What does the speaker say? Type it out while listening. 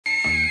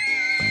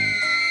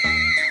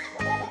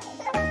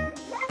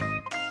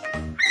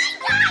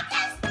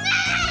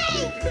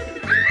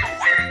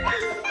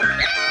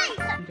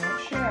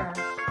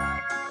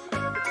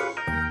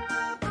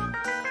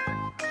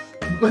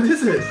What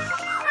is it? A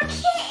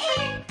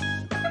kitten!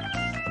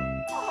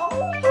 Oh.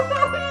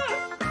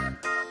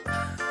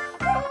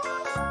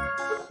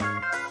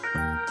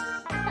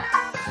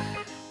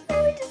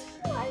 Oh, just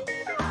cry.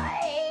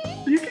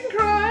 You can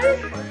cry.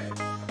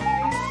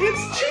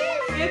 It's Chief.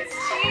 It's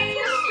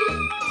Chief.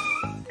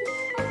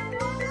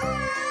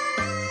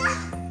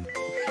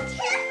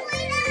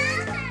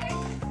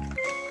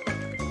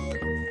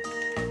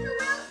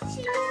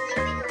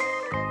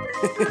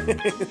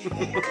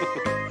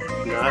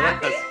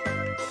 Nada.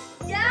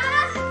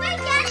 Yeah, we're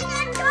getting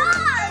a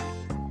dog!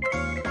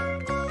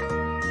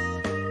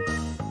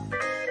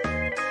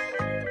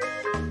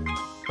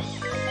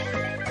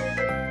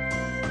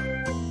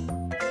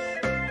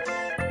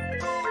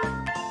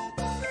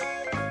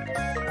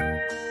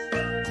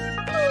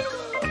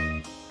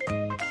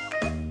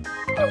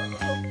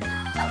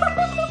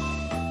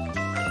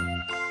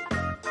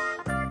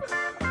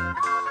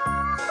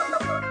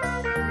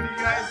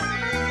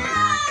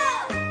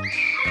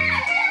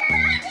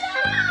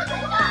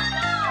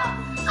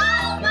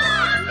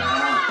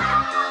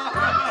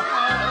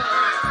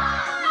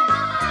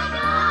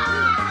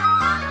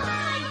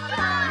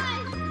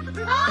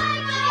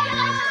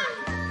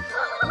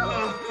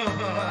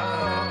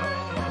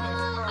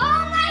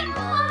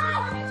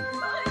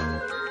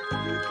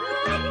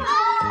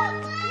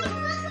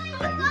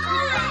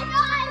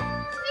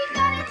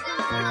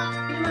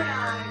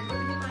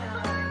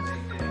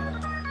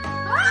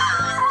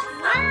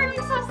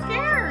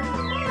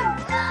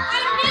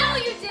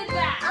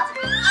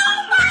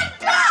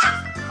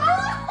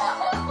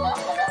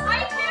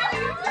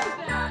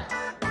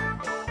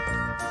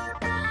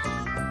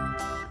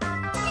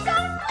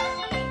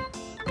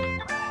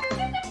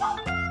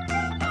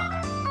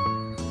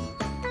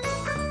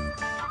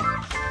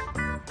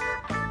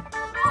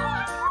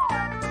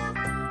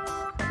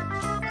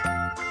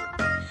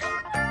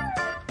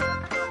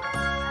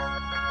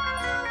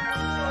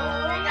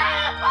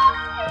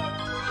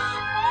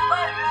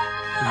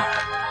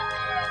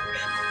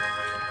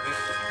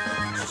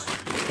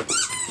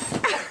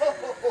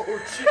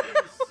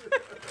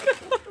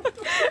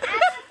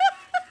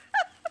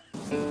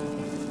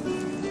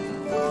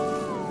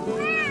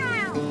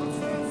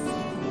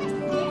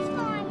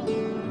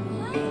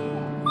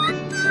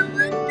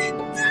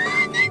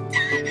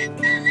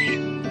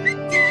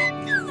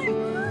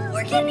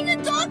 We're getting a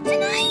dog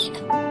tonight!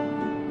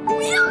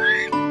 We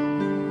are,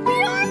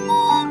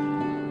 Mom!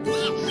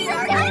 We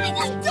are getting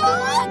a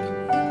dog!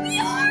 We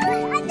are!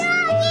 A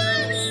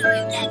doggy!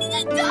 We're getting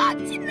a dog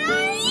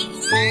tonight!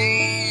 Yay!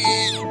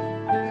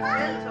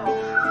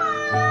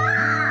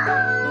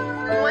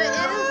 What is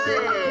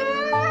it?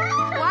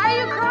 Why are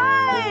you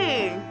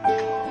crying?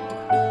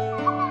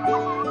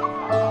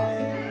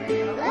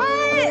 What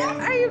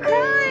are you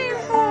crying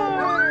for?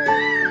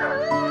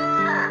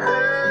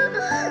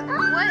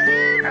 What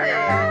is it?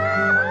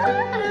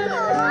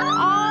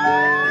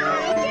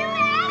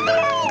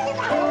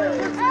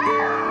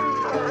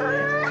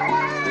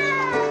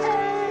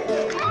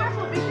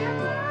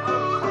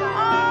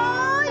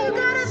 Oh, you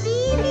got a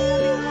baby.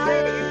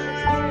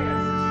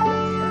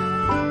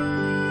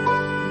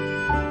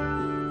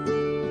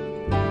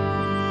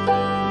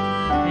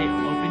 Hey,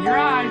 open your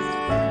eyes.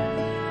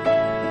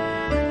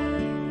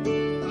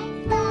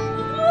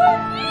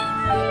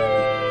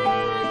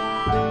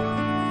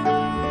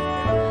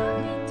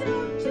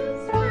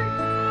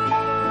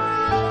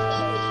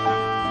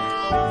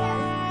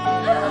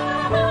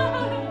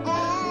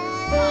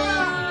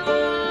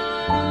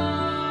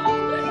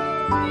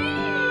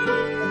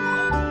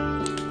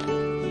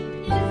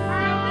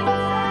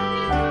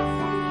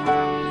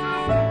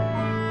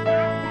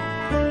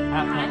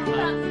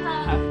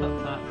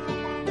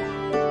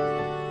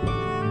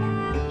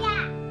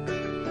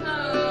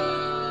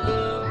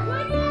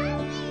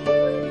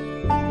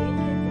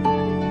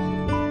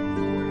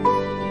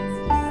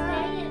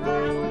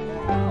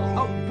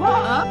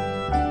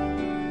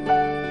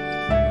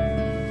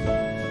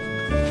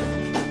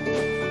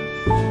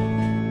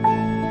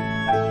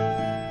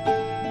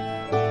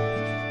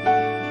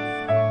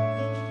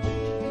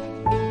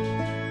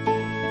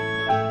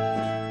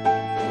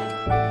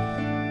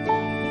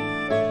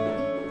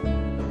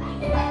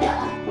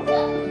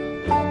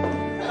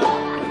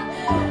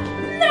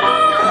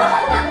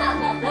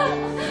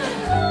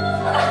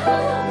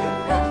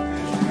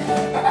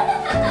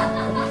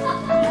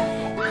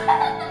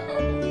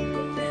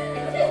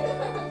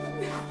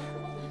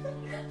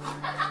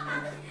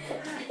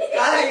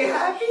 Are you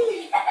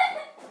happy?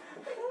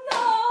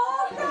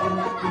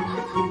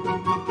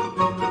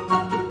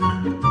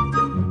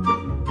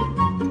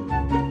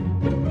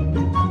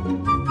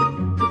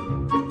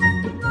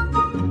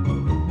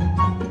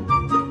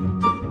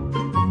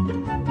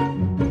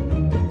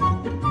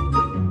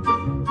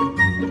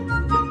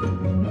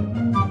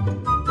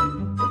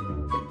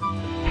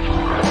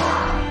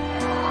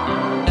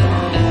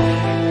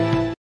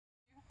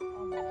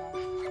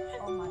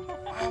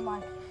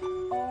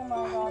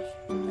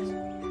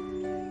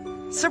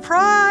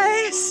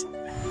 Surprise!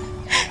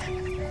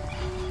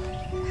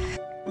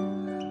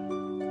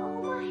 Oh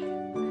my.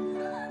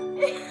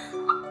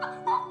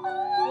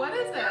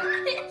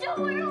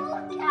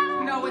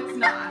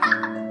 not.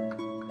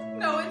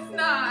 No, it's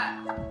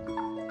not.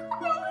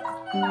 No, it's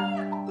not.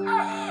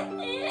 Oh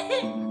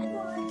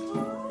my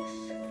gosh.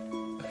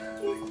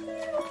 He's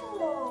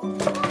beautiful.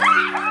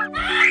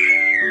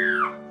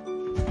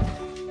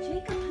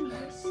 Jacob, honey,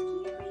 you're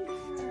scaring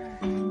her.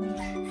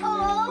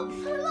 Oh,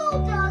 hello,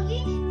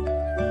 doggy.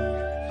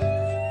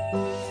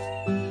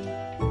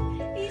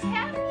 He's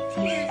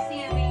happy here,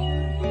 Sammy.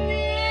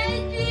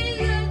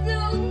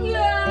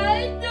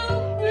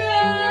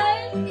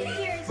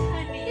 Here's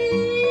honey.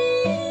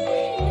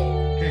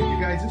 Okay, you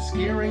guys are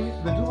scaring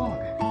the dog.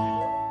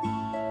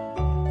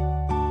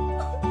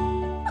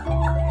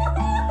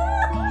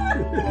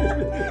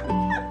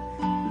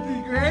 Is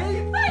he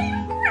great?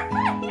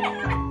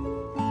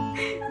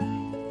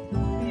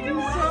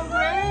 He's so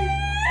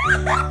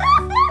great.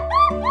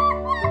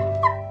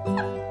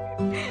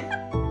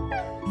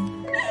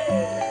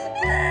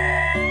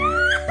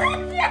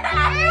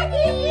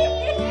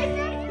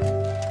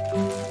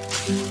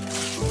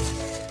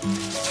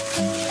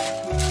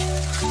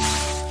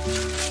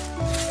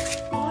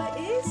 What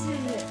is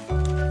it?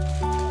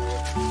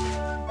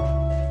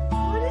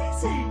 What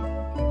is it?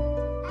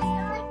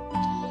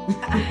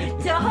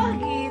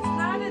 Doggy. It's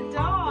not a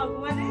dog.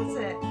 What is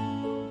it?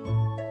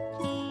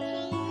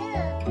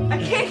 A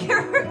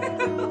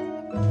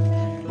kangaroo.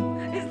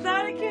 It's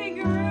not a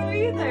kangaroo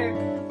either.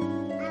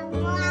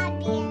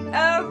 A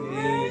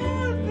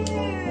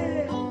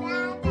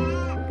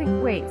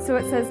rabbit. Wait, so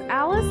it says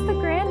Alice the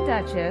Grand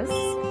Duchess,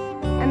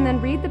 and then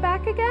read the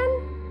back again?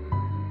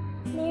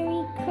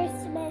 Merry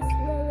Christmas,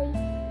 Lily.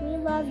 We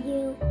love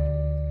you.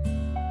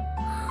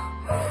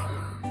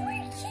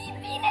 We're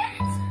keeping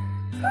it.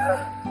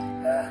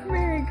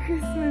 Merry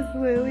Christmas,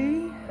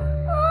 Lily.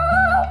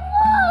 Oh,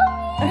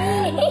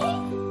 Mommy!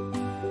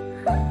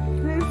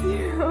 That's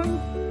your own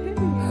thing.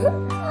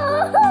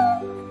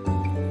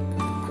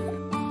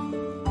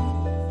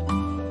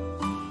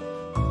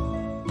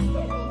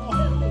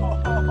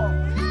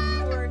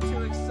 We're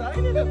too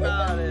excited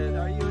about it.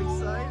 Are you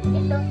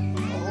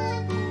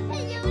excited?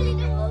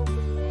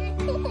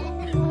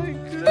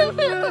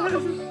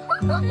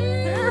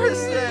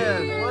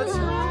 Harrison, what's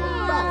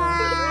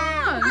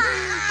wrong?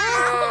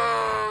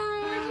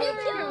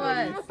 What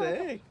do you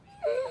think?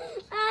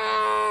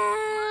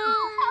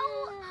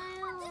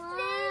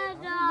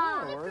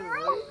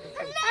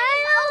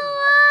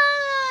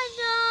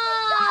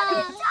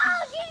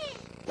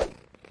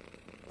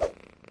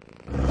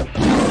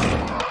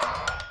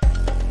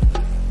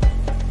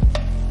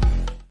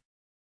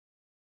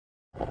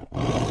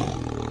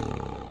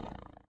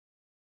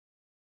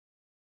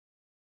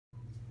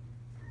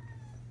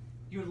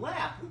 Your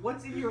lap?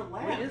 What's in your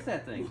lap? What is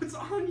that thing? What's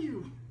on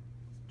you?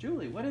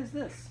 Julie, what is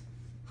this?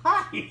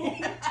 Hi!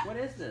 What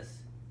is this?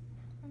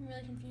 I'm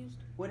really confused.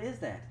 What is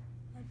that?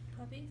 A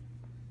puppy?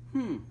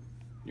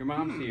 Your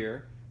mom's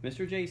here,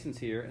 Mr. Jason's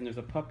here, and there's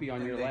a puppy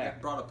on your They lap.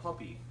 brought a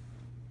puppy.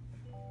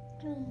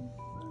 I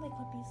like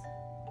puppies.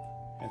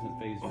 Hasn't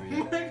phased her Oh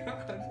yet. my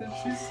god,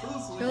 she's so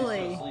sweet.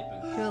 Julie,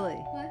 Sleeping.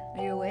 Julie, What?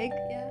 are you awake?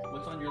 Yeah,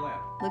 What's on your lap?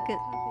 Look at,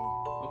 puppy.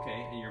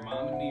 Okay, and your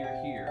mom and me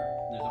are here,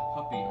 and there's a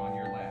puppy on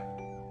your lap.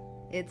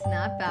 it's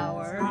not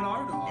Bauer. It's not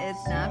our dog.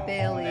 It's not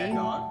Bailey. That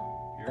dog?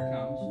 Here it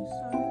comes.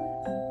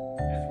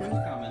 That's where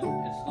it's coming.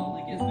 It's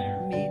slowly getting there.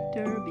 Meet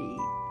Derby.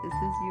 This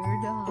is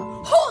your dog.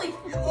 Holy!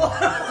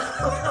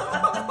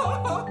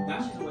 Now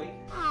she's awake.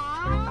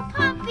 Aw,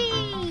 puppy!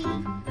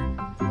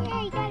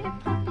 Yeah, you got a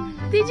puppy.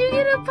 Did you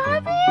get a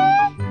puppy?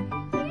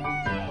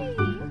 Yay!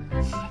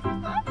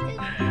 I'm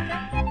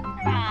gonna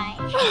cry.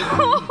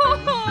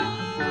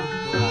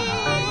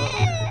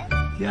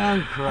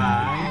 Don't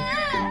cry.